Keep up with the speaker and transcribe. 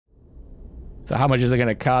So how much is it going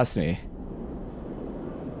to cost me?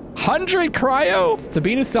 100 cryo?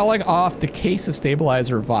 Sabine is selling off the case of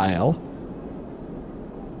stabilizer vial.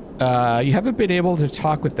 You haven't been able to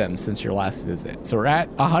talk with them since your last visit. So we're at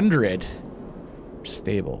 100.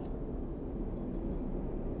 Stable.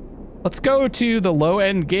 Let's go to the low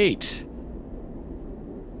end gate.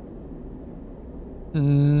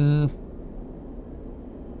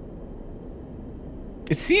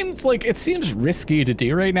 It seems risky to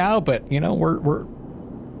do right now, but you know,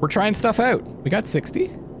 we're trying stuff out. We got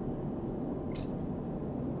 60.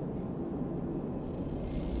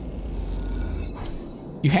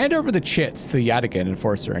 You hand over the chits to the Yadigan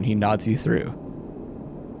enforcer and he nods you through.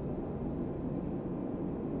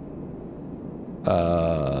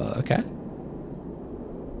 Okay.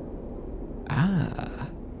 Ah.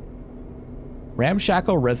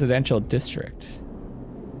 Ramshackle Residential District.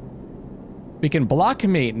 We can block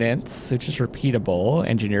maintenance, which is repeatable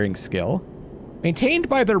engineering skill. Maintained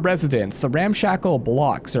by their residents, the ramshackle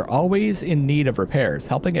blocks are always in need of repairs.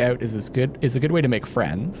 Helping out is a good way to make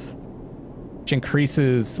friends, which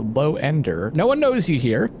increases low ender. No one knows you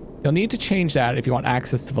here. You'll need to change that if you want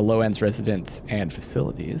access to the low end's residents and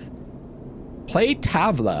facilities. Play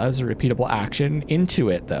Tavla as a repeatable action. Into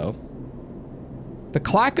it though. The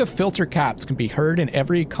clack of filter caps can be heard in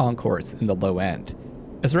every concourse in the low end.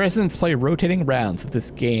 As residents play rotating rounds of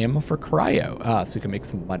this game for cryo. So we can make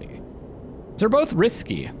some money. They're both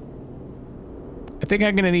risky. I think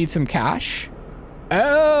I'm gonna need some cash.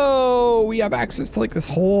 Oh, we have access to like this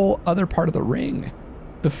whole other part of the ring.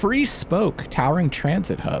 The Free Spoke Towering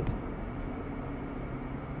Transit Hub.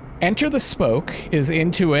 Enter the Spoke is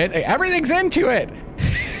into it. Everything's into it.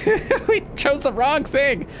 We chose the wrong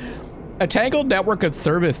thing. A tangled network of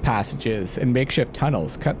service passages and makeshift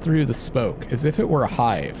tunnels cut through the Spoke as if it were a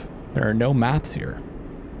hive. There are no maps here.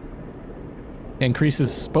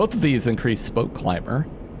 Both of these increase Spoke Climber.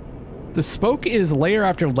 The Spoke is layer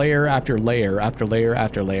after layer after layer after layer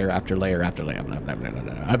after layer after layer after layer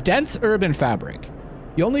of dense urban fabric.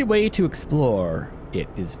 The only way to explore it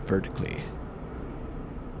is vertically.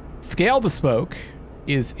 Scale the Spoke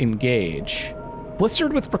is engage.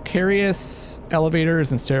 Blistered with precarious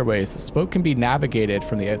elevators and stairways, the Spoke can be navigated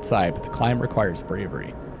from the outside, but the climb requires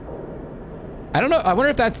bravery. I don't know. I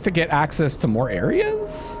wonder if that's to get access to more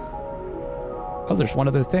areas? Oh, there's one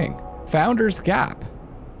other thing. Founder's Gap.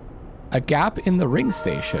 A gap in the ring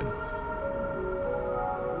station.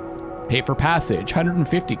 Pay for passage,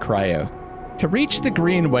 150 cryo. To reach the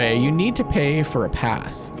Greenway, you need to pay for a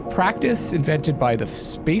pass. A practice invented by the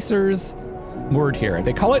spacers moored here.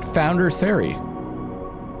 They call it Founder's Ferry.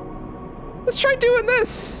 Let's try doing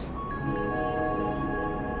this.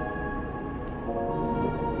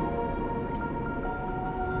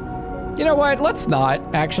 You know what? Let's not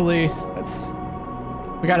actually.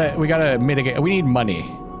 We gotta mitigate. We need money.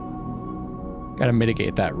 Gotta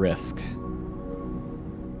mitigate that risk.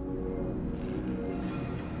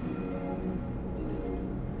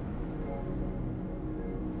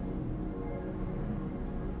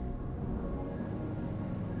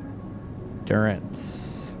 Endurance.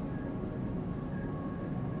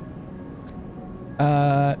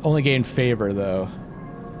 Only gain favor though.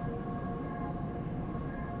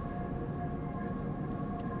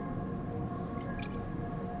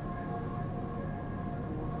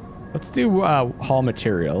 Let's do haul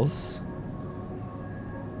materials.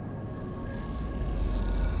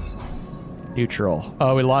 Neutral.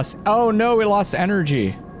 Oh, we lost. Oh no, we lost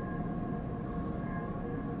energy.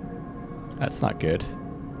 That's not good.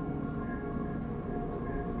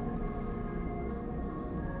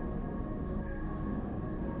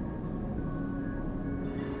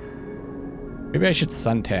 Maybe I should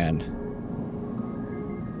suntan.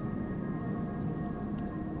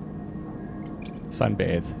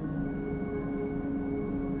 Sunbathe.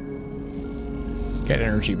 Get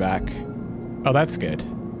energy back. Oh, that's good.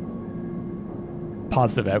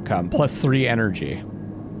 Positive outcome. +3 energy.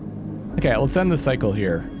 Okay, let's end the cycle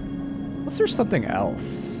here. Unless there's something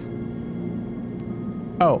else.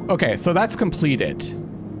 Oh, okay, so that's completed.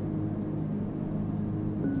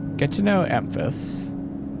 Get to know Emphas.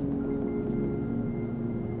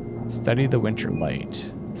 Study the winter light.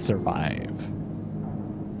 Survive.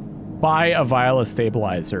 Buy a vial of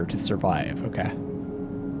stabilizer to survive. Okay.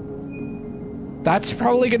 That's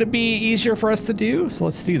probably going to be easier for us to do, so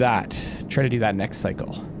let's do that. Try to do that next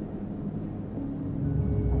cycle.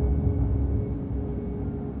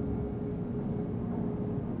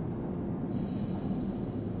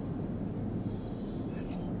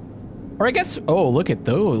 Or I guess, oh, look at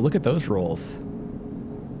those rolls.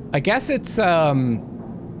 I guess it's,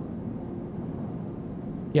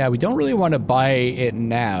 yeah, we don't really want to buy it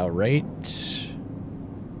now, right?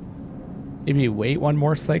 Maybe wait one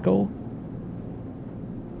more cycle.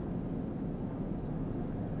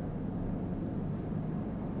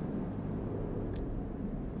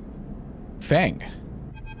 Feng.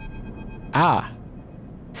 Ah.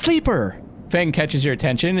 Sleeper! Feng catches your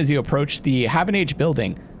attention as you approach the Haven-Age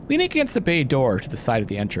building, leaning against the bay door to the side of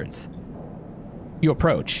the entrance. You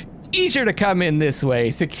approach. Easier to come in this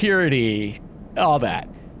way, security, all that.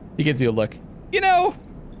 He gives you a look. You know.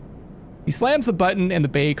 He slams a button and the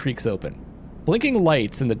bay creaks open, blinking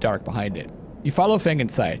lights in the dark behind it. You follow Feng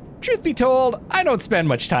inside. Truth be told, I don't spend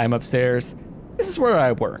much time upstairs. This is where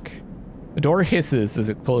I work. The door hisses as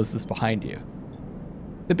it closes behind you.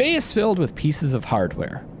 The bay is filled with pieces of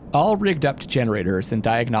hardware, all rigged up to generators and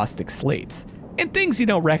diagnostic slates, and things you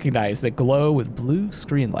don't recognize that glow with blue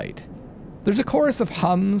screen light. There's a chorus of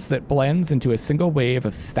hums that blends into a single wave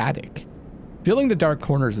of static, filling the dark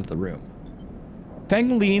corners of the room.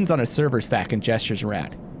 Feng leans on a server stack and gestures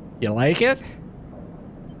around. You like it?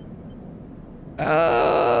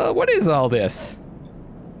 What is all this?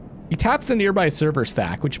 He taps a nearby server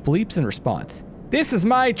stack, which bleeps in response. This is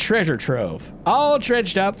my treasure trove, all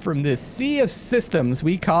dredged up from this sea of systems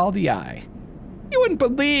we call the Eye. You wouldn't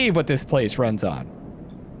believe what this place runs on.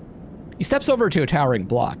 He steps over to a towering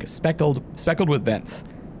block, speckled with vents.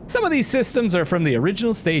 Some of these systems are from the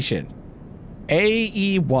original station,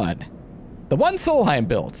 AE1, the one Solheim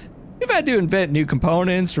built. We've had to invent new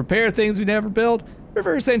components, repair things we never built,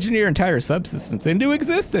 reverse engineer entire subsystems into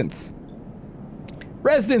existence.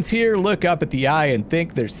 Residents here look up at the Eye and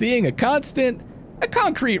think they're seeing a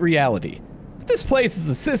concrete reality. But this place is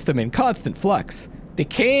a system in constant flux,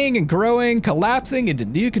 decaying and growing, collapsing into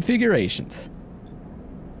new configurations.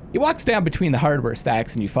 He walks down between the hardware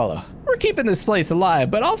stacks and you follow. We're keeping this place alive,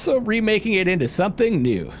 but also remaking it into something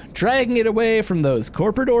new, dragging it away from those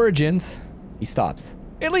corporate origins. He stops.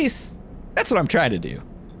 At least, that's what I'm trying to do.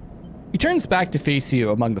 He turns back to face you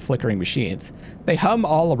among the flickering machines. They hum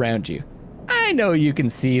all around you. I know you can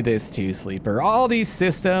see this too, Sleeper. All these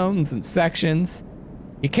systems and sections.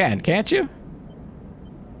 You can, can't you?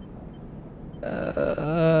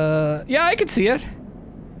 Yeah, I can see it.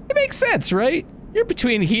 It makes sense, right? You're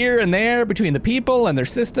between here and there, between the people and their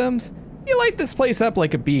systems. You light this place up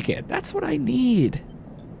like a beacon. That's what I need.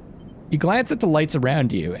 You glance at the lights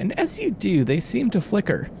around you, and as you do, they seem to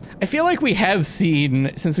flicker. I feel like we have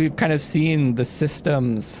seen, since we've kind of seen the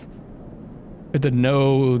systems, the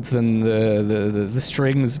nodes and the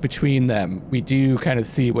strings between them, we do kind of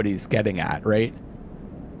see what he's getting at, right?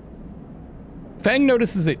 Feng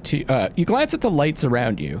notices it too. You glance at the lights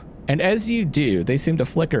around you, and as you do, they seem to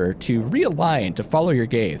flicker to realign to follow your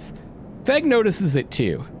gaze. Feng notices it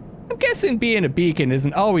too. I'm guessing being a beacon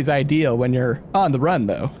isn't always ideal when you're on the run,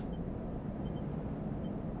 though.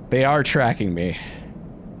 They are tracking me.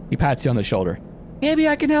 He pats you on the shoulder. Maybe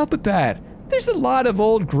I can help with that. There's a lot of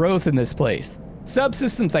old growth in this place.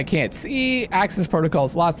 Subsystems I can't see, access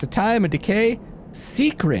protocols lost to time and decay,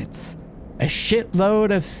 secrets. A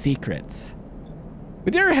shitload of secrets.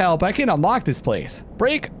 With your help, I can unlock this place.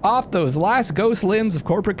 Break off those last ghost limbs of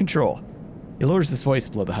corporate control. He lowers his voice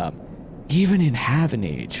below the hum. Even in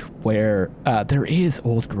Haven-Age, where there is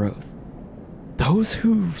old growth, those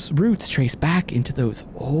whose roots trace back into those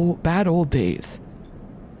bad old days.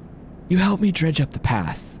 You help me dredge up the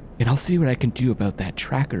past, and I'll see what I can do about that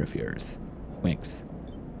tracker of yours. Winks.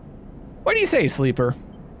 What do you say, Sleeper?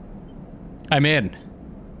 I'm in.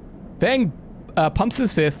 Feng pumps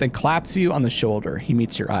his fist and claps you on the shoulder. He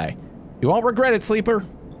meets your eye. You won't regret it, Sleeper.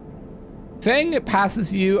 Feng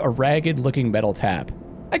passes you a ragged-looking metal tab.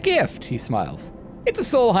 A gift, he smiles. It's a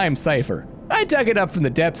Solheim cipher. I dug it up from the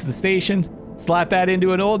depths of the station. Slap that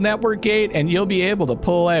into an old network gate, and you'll be able to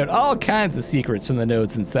pull out all kinds of secrets from the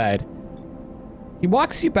nodes inside. He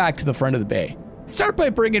walks you back to the front of the bay. Start by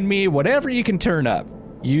bringing me whatever you can turn up.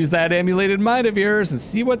 Use that emulated mind of yours and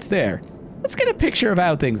see what's there. Let's get a picture of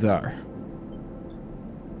how things are.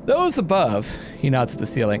 Those above, he nods at the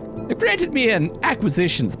ceiling, have granted me an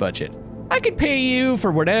acquisitions budget. I could pay you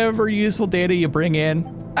for whatever useful data you bring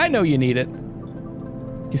in. I know you need it.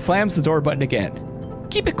 He slams the door button again.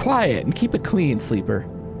 Keep it quiet and keep it clean, Sleeper.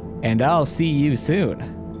 And I'll see you soon.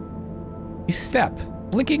 You step,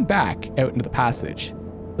 blinking back out into the passage,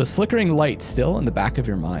 those flickering lights still in the back of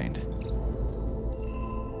your mind.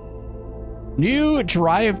 New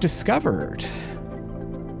drive discovered.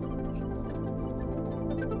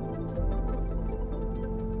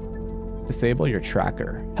 Disable your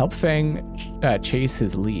tracker. Help Feng chase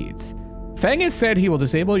his leads. Feng has said he will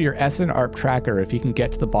disable your SN-ARP tracker if you can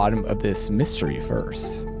get to the bottom of this mystery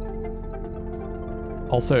first.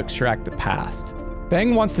 Also extract the past.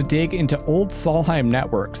 Feng wants to dig into old Solheim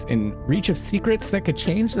networks in reach of secrets that could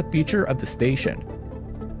change the future of the station.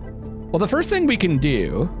 Well, the first thing we can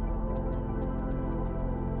do...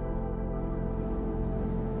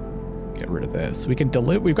 Get rid of this. We can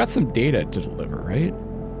deliver... We've got some data to deliver, right?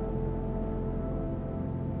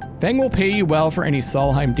 Feng will pay you well for any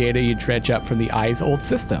Solheim data you dredge up from the Eye's old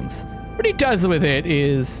systems. What he does with it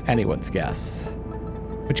is anyone's guess,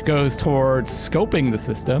 which goes towards scoping the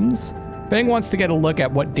systems. Feng wants to get a look at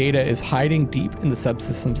what data is hiding deep in the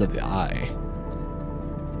subsystems of the Eye.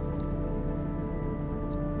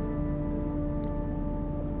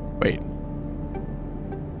 Wait.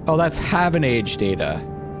 Oh, that's Haven Age data.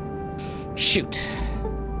 Shoot.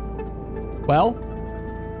 Well,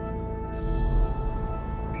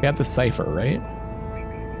 we have the cipher, right?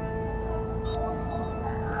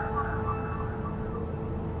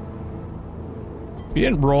 We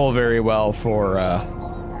didn't roll very well for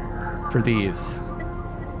these.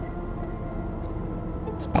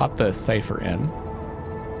 Let's pop the cipher in.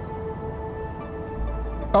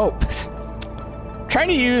 Oh, trying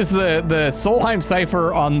to use the Solheim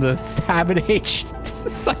cipher on the Haven Age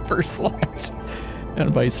cipher slot, and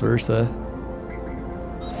vice versa.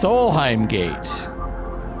 Solheim Gate.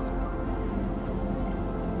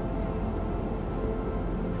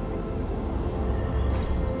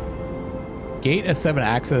 Gate S7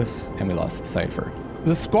 access, and we lost the cipher.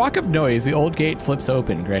 The squawk of noise, the old gate flips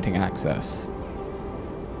open, granting access.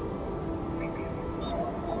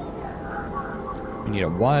 We need a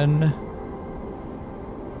 1.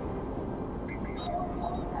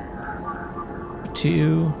 A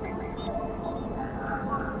 2.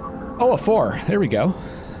 Oh, a 4. There we go.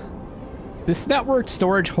 This network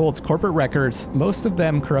storage holds corporate records, most of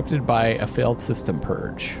them corrupted by a failed system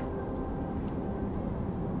purge.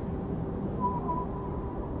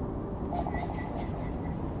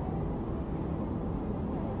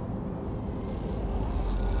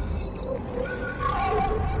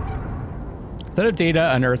 Set of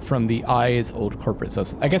data unearthed from the Eye's old corporate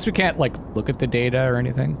subs. I guess we can't, like, look at the data or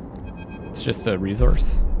anything. It's just a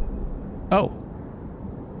resource. Oh.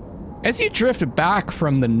 As you drift back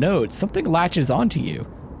from the node, something latches onto you.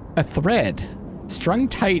 A thread, strung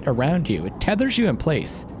tight around you. It tethers you in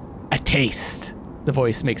place. A taste. The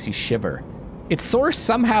voice makes you shiver. Its source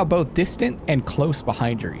somehow both distant and close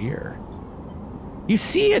behind your ear. You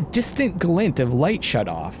see a distant glint of light shut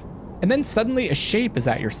off, and then suddenly a shape is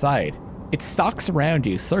at your side. It stalks around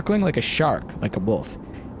you, circling like a shark, like a wolf.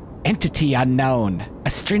 Entity unknown.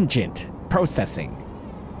 Astringent. Processing.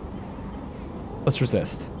 Let's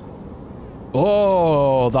resist.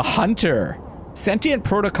 Oh, the hunter. Sentient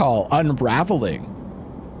protocol unraveling.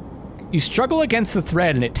 You struggle against the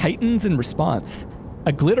thread and it tightens in response.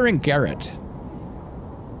 A glittering garret.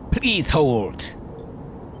 Please hold.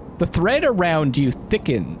 The thread around you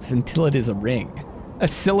thickens until it is a ring. A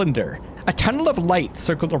cylinder. A tunnel of light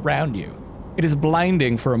circled around you. It is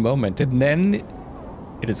blinding for a moment, and then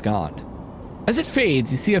it is gone. As it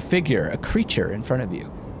fades, you see a figure, a creature in front of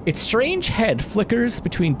you. Its strange head flickers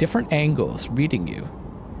between different angles, reading you.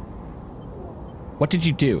 What did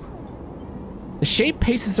you do? The shape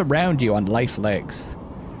paces around you on lithe legs.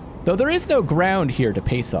 Though there is no ground here to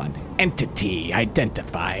pace on. Entity,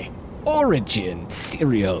 identify. Origin,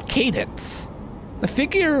 serial, cadence. The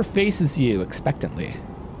figure faces you expectantly.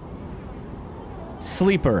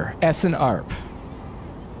 Sleeper, S and ARP.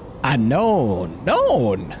 Unknown,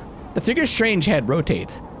 known. The figure's strange head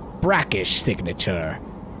rotates. Brackish signature.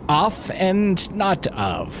 Off and not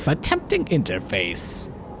of. A tempting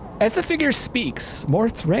interface. As the figure speaks, more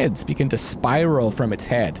threads begin to spiral from its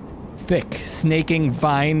head. Thick, snaking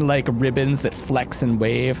vine-like ribbons that flex and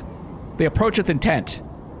wave. They approach with intent.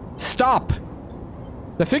 Stop!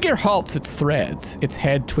 The figure halts its threads, its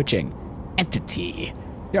head twitching. Entity.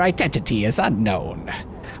 Your identity is unknown.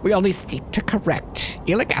 We only seek to correct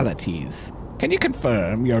illegalities. Can you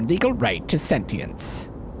confirm your legal right to sentience?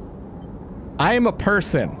 I am a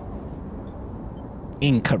person.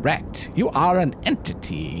 Incorrect. You are an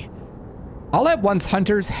entity. All at once,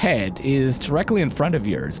 Hunter's head is directly in front of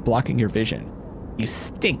yours, blocking your vision. You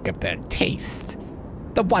stink of their taste.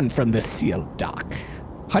 The one from the sealed dock.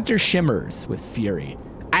 Hunter shimmers with fury.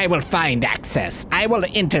 I will find access. I will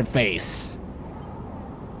interface.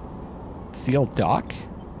 Sealed dock?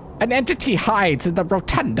 An entity hides in the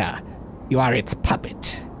rotunda. You are its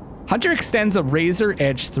puppet. Hunter extends a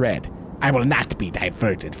razor-edged thread. I will not be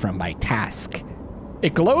diverted from my task.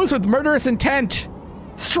 It glows with murderous intent.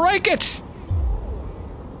 Strike it!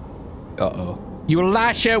 Uh-oh. You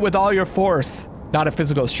lash out with all your force. Not a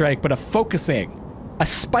physical strike, but a focusing. A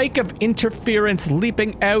spike of interference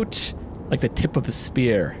leaping out like the tip of a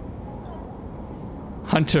spear.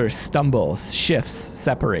 Hunter stumbles, shifts,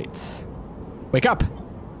 separates. Wake up!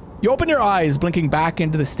 You open your eyes, blinking back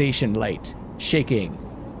into the station light, shaking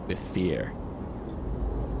with fear.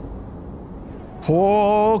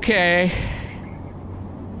 Okay.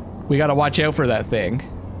 We gotta watch out for that thing.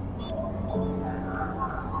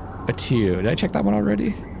 A 2. Did I check that one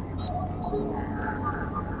already?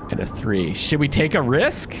 And a 3. Should we take a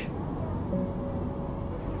risk?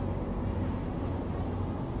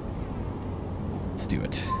 Let's do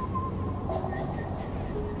it.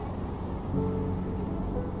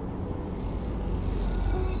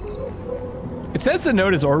 It says the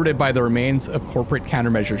node is orbited by the remains of corporate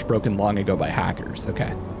countermeasures broken long ago by hackers.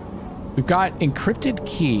 Okay. We've got encrypted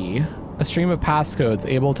key, a stream of passcodes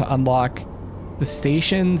able to unlock the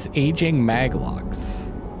station's aging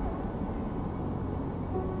maglocks.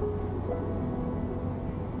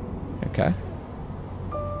 Okay.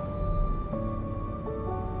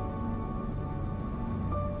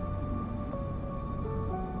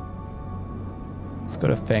 Let's go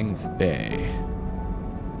to Feng's Bay.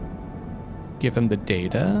 Give him the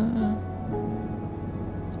data.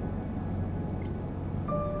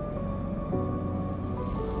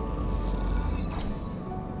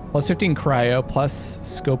 Plus 15 cryo, plus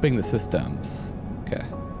scoping the systems. Okay.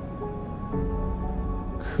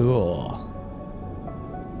 Cool.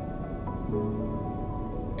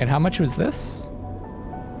 And how much was this?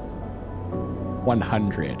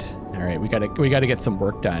 100. All right, we gotta get some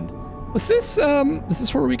work done. Was this is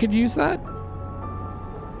this where we could use that?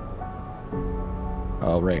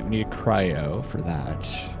 Oh right, we need cryo for that.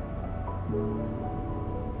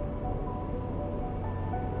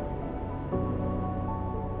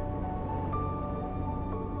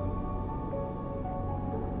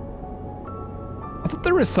 I thought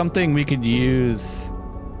there was something we could use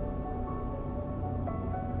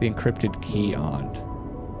the encrypted key on.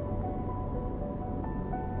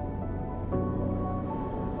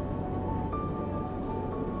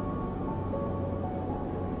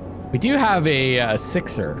 We do have a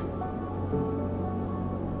 6er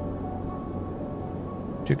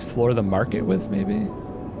to explore the market with, maybe.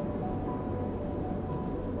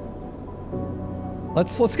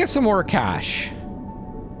 Let's get some more cash.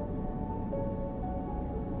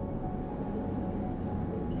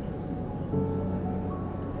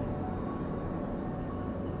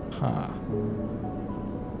 Huh.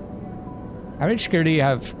 How much security do you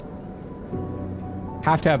have?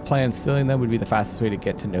 Have to have plans. Stealing them would be the fastest way to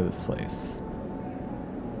get to know this place.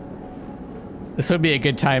 This would be a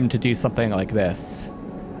good time to do something like this.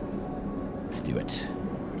 Let's do it.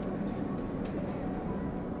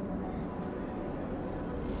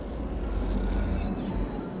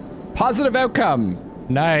 Positive outcome.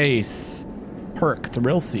 Nice. Perk,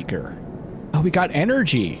 Thrill Seeker. Oh, we got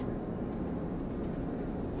energy.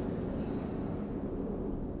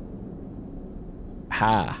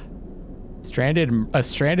 Ha. A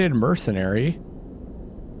stranded mercenary.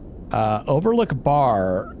 Overlook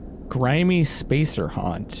bar, grimy spacer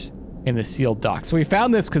haunt in the sealed dock. So we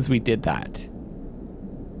found this because we did that.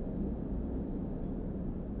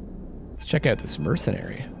 Let's check out this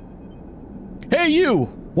mercenary. Hey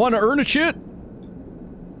you! Want to earn a shit?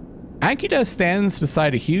 Ankita stands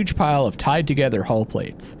beside a huge pile of tied together hull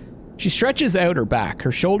plates. She stretches out her back,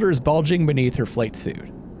 her shoulders bulging beneath her flight suit.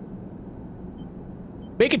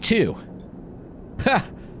 Make it 2. Ha!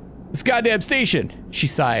 This goddamn station! She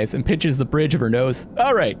sighs and pinches the bridge of her nose.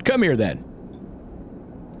 Alright, come here then.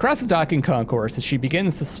 Across the docking concourse as she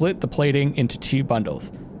begins to split the plating into 2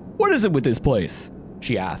 bundles. What is it with this place?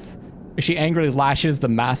 She asks, as she angrily lashes the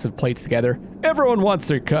massive plates together. Everyone wants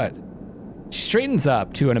their cut. She straightens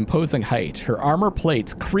up to an imposing height, her armor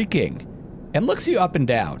plates creaking, and looks you up and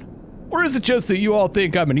down. Or is it just that you all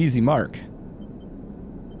think I'm an easy mark?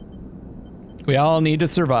 We all need to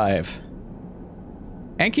survive.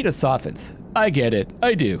 Ankita softens. I get it.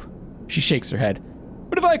 I do. She shakes her head.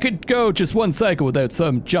 But if I could go just one cycle without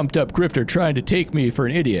some jumped up grifter trying to take me for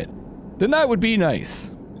an idiot, then that would be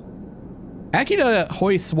nice. Ankita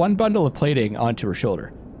hoists one bundle of plating onto her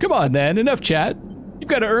shoulder. Come on then, enough chat. You've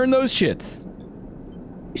got to earn those shits.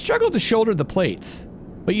 You struggle to shoulder the plates,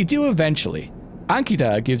 but you do eventually.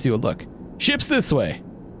 Ankita gives you a look. Ship's this way.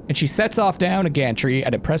 And she sets off down a gantry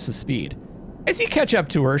at impressive speed. As you catch up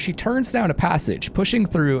to her, she turns down a passage, pushing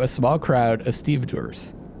through a small crowd of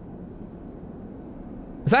stevedores.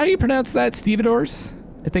 Is that how you pronounce that? Stevedores?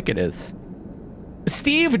 I think it is.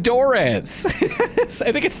 Stevedores!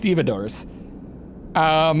 I think it's stevedores.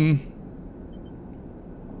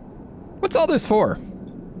 What's all this for?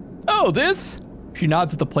 Oh, this? She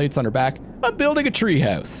nods at the plates on her back. I'm building a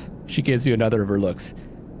treehouse. She gives you another of her looks.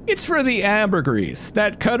 It's for the ambergris,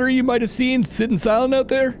 that cutter you might have seen sitting silent out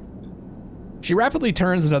there. She rapidly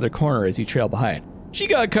turns another corner as you trail behind. She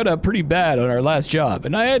got cut up pretty bad on our last job,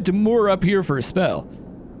 and I had to moor up here for a spell.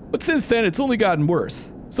 But since then, it's only gotten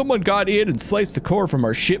worse. Someone got in and sliced the core from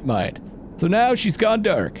our ship mine, so now she's gone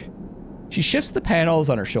dark. She shifts the panels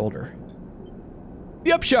on her shoulder.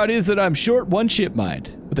 The upshot is that I'm short one ship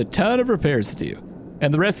mind, with a ton of repairs to do,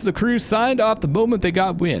 and the rest of the crew signed off the moment they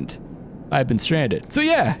got wind. I've been stranded. So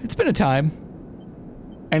yeah, it's been a time.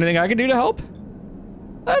 Anything I can do to help?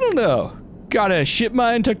 I don't know. Got a ship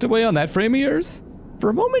mine tucked away on that frame of yours? For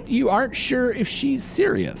a moment, you aren't sure if she's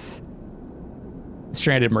serious.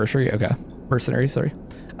 Stranded mercenary, okay. Mercenary, sorry.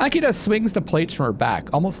 Akita swings the plates from her back,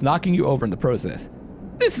 almost knocking you over in the process.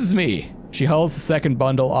 This is me. She hauls the second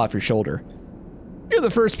bundle off your shoulder. You're the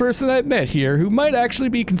first person I've met here who might actually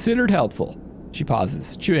be considered helpful. She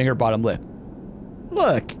pauses, chewing her bottom lip.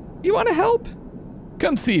 Look, you want to help?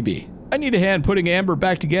 Come see me. I need a hand putting Amber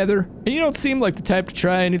back together, and you don't seem like the type to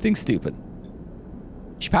try anything stupid.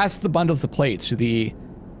 She passes the bundles of plates to the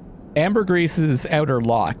ambergris's outer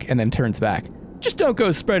lock and then turns back. Just don't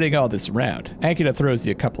go spreading all this around. Akita throws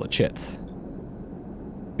you a couple of chits.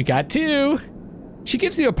 We got two. She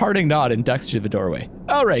gives you a parting nod and ducks to the doorway.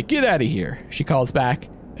 All right, get out of here. She calls back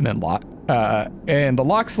and then and the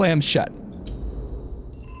lock slams shut.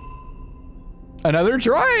 Another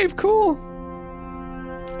drive, cool.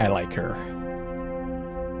 I like her.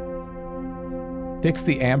 Fix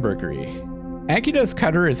the ambergris. Akita's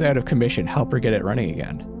cutter is out of commission. Help her get it running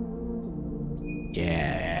again.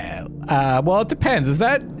 Yeah. Well, it depends. Is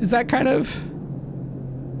that kind of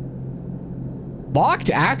locked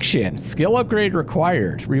action? Skill upgrade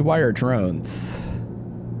required. Rewire drones.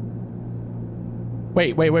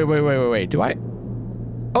 Wait. Do I?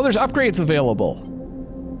 Oh, there's upgrades available.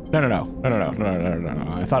 No.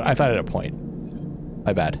 I thought at a point.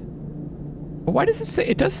 My bad. But why does it say?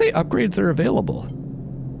 It does say upgrades are available.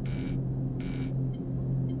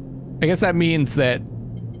 I guess that means that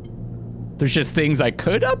there's just things I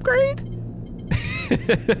could upgrade?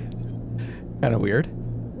 Kind of weird.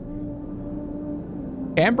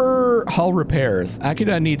 Amber hull repairs.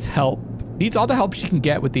 Akita needs help. Needs all the help she can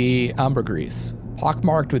get with the ambergris.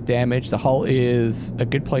 Pockmarked with damage, the hull is a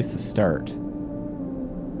good place to start.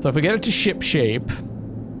 So if we get it to ship shape,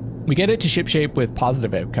 we get it to ship shape with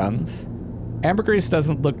positive outcomes. Ambergris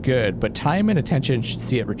doesn't look good, but time and attention should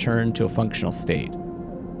see it return to a functional state.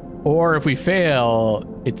 Or if we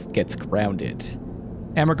fail, it gets grounded.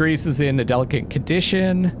 Ambergris is in a delicate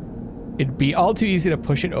condition. It'd be all too easy to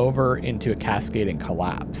push it over into a cascading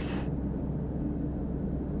collapse.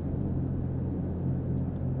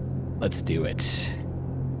 Let's do it.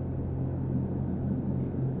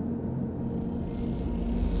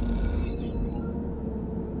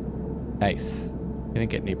 Nice.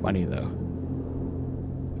 Didn't get any money though.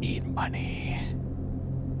 Need money.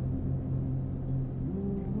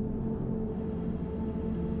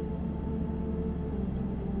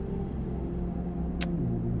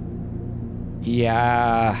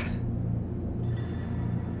 Yeah.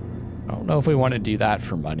 I don't know if we want to do that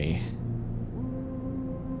for money.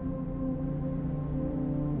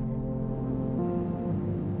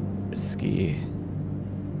 Risky.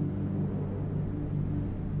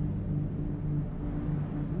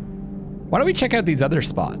 Why don't we check out these other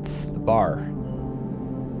spots? The bar.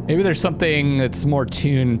 Maybe there's something that's more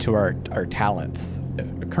tuned to our talents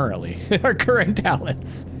currently. Our current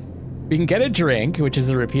talents. We can get a drink, which is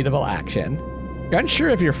a repeatable action. You're unsure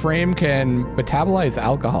if your frame can metabolize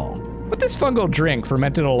alcohol, but this fungal drink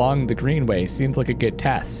fermented along the greenway seems like a good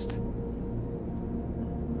test.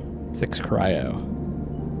 6 cryo.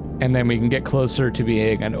 And then we can get closer to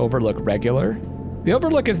being an Overlook regular. The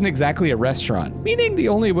Overlook isn't exactly a restaurant, meaning the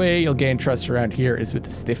only way you'll gain trust around here is with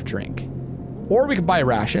a stiff drink. Or we could buy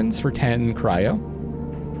rations for 10 cryo.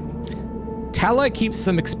 Tala keeps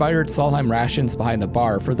some expired Solheim rations behind the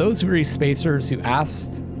bar for those weary spacers who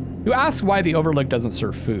ask why the Overlook doesn't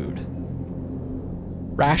serve food.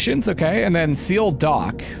 Rations, okay, and then sealed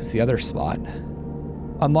dock is the other spot.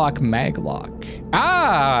 Unlock maglock.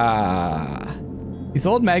 Ah! These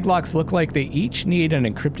old maglocks look like they each need an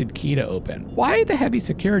encrypted key to open. Why the heavy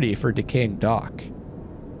security for decaying dock?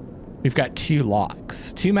 We've got 2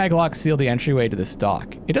 locks. 2 maglocks seal the entryway to this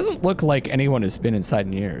dock. It doesn't look like anyone has been inside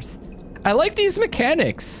in years. I like these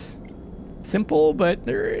mechanics. Simple, but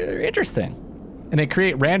they're interesting. And they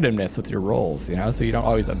create randomness with your rolls, you know, so you don't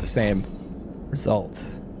always have the same result.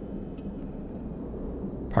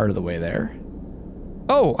 Part of the way there.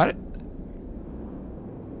 Oh,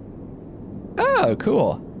 oh,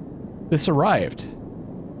 cool. This arrived.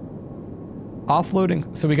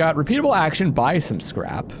 Offloading. So we got repeatable action, buy some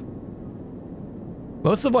scrap.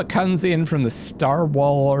 Most of what comes in from the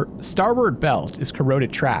starboard belt is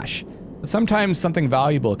corroded trash. But sometimes something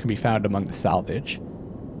valuable can be found among the salvage.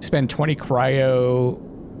 Spend 20 cryo.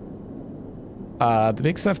 The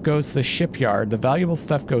big stuff goes to the shipyard. The valuable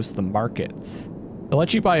stuff goes to the markets. They'll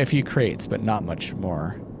let you buy a few crates, but not much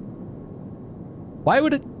more. Why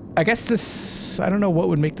would it... I guess this... I don't know what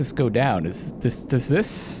would make this go down. Does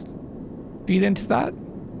this feed into that?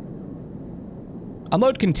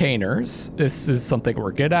 Unload containers. This is something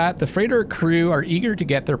we're good at. The freighter crew are eager to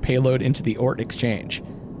get their payload into the Ort exchange.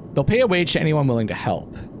 They'll pay a wage to anyone willing to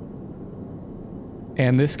help.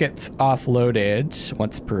 And this gets offloaded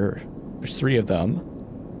once per... There's 3 of them.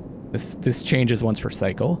 This changes once per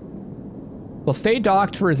cycle. They'll stay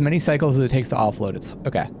docked for as many cycles as it takes to offload it.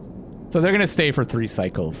 Okay. So they're gonna stay for 3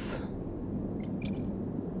 cycles.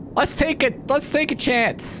 Let's take it. Let's take a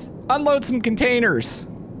chance. Unload some containers.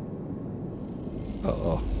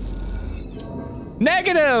 Uh-oh.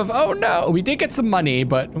 Negative! Oh no! We did get some money,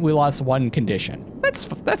 but we lost 1 condition.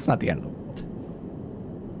 That's not the end of the world.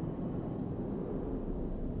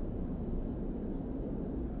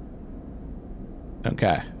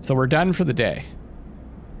 Okay, so we're done for the day.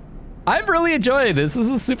 I've really enjoyed this. This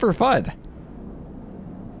is super fun.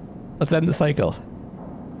 Let's end the cycle.